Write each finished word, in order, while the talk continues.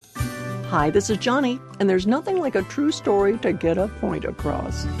Hi, this is Johnny, and there's nothing like a true story to get a point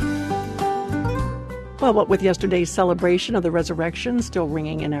across. Well, what with yesterday's celebration of the resurrection still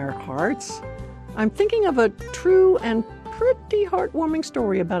ringing in our hearts, I'm thinking of a true and pretty heartwarming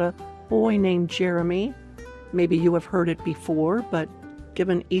story about a boy named Jeremy. Maybe you have heard it before, but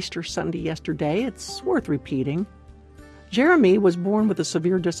given Easter Sunday yesterday, it's worth repeating. Jeremy was born with a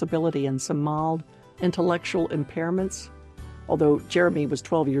severe disability and some mild intellectual impairments. Although Jeremy was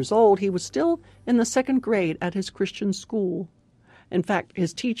 12 years old, he was still in the second grade at his Christian school. In fact,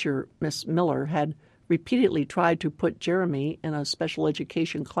 his teacher, Miss Miller, had repeatedly tried to put Jeremy in a special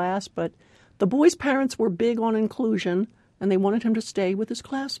education class, but the boy's parents were big on inclusion, and they wanted him to stay with his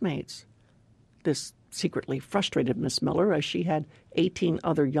classmates. This secretly frustrated Miss Miller, as she had 18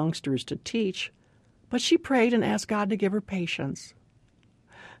 other youngsters to teach, but she prayed and asked God to give her patience.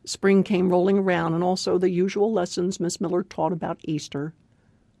 Spring came rolling around, and also the usual lessons Miss Miller taught about Easter.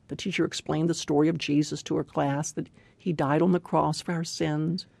 The teacher explained the story of Jesus to her class, that he died on the cross for our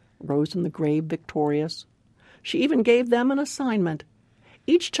sins, rose in the grave victorious. She even gave them an assignment.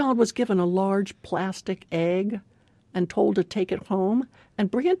 Each child was given a large plastic egg and told to take it home and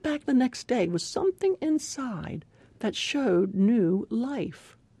bring it back the next day with something inside that showed new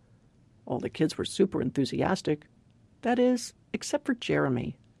life. All the kids were super enthusiastic. That is, except for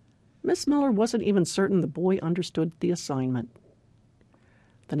Jeremy. Miss Miller wasn't even certain the boy understood the assignment.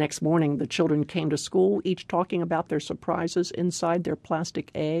 The next morning, the children came to school, each talking about their surprises inside their plastic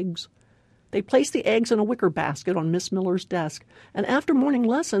eggs. They placed the eggs in a wicker basket on Miss Miller's desk, and after morning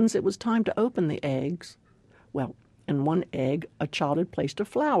lessons, it was time to open the eggs. Well, in one egg, a child had placed a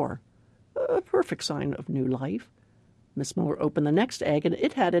flower, a perfect sign of new life. Miss Miller opened the next egg, and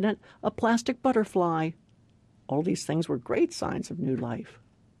it had in it a plastic butterfly. All these things were great signs of new life.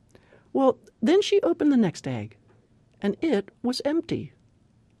 Well, then she opened the next egg, and it was empty.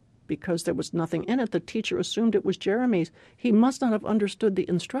 Because there was nothing in it, the teacher assumed it was Jeremy's. He must not have understood the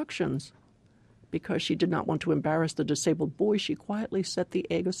instructions. Because she did not want to embarrass the disabled boy, she quietly set the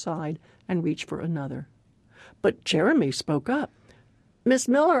egg aside and reached for another. But Jeremy spoke up. "Miss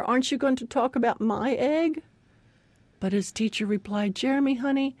Miller, aren't you going to talk about my egg?" But his teacher replied, "Jeremy,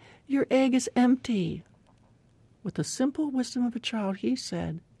 honey, your egg is empty." With the simple wisdom of a child, he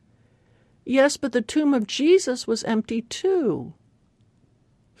said, "Yes, but the tomb of Jesus was empty too."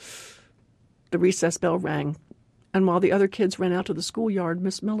 The recess bell rang, and while the other kids ran out to the schoolyard,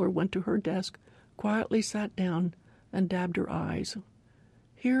 Miss Miller went to her desk, quietly sat down, and dabbed her eyes.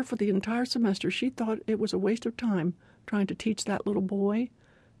 Here, for the entire semester, she thought it was a waste of time trying to teach that little boy.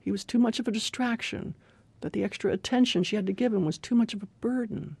 He was too much of a distraction, that the extra attention she had to give him was too much of a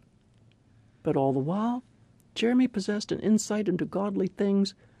burden. But all the while, Jeremy possessed an insight into godly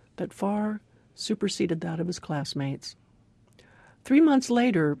things that far superseded that of his classmates. 3 months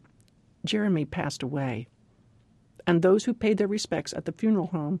later, Jeremy passed away, and those who paid their respects at the funeral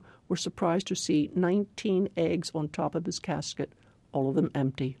home were surprised to see 19 eggs on top of his casket, all of them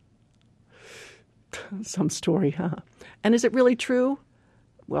empty. Some story, huh? And is it really true?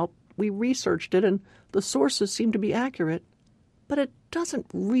 Well, we researched it, and the sources seem to be accurate, but it doesn't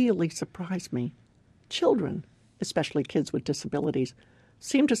really surprise me. Children, especially kids with disabilities,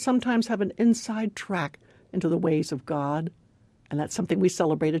 seem to sometimes have an inside track into the ways of God, and that's something we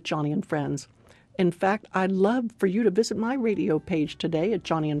celebrate at Johnny and Friends. In fact, I'd love for you to visit my radio page today at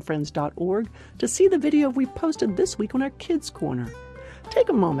johnnyandfriends.org to see the video we posted this week on our Kids Corner. Take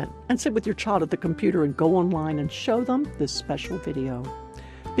a moment and sit with your child at the computer and go online and show them this special video.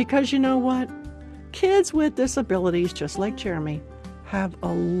 Because you know what? Kids with disabilities, just like Jeremy, have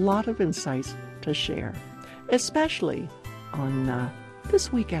a lot of insights to share, especially on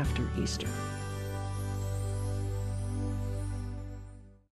this week after Easter.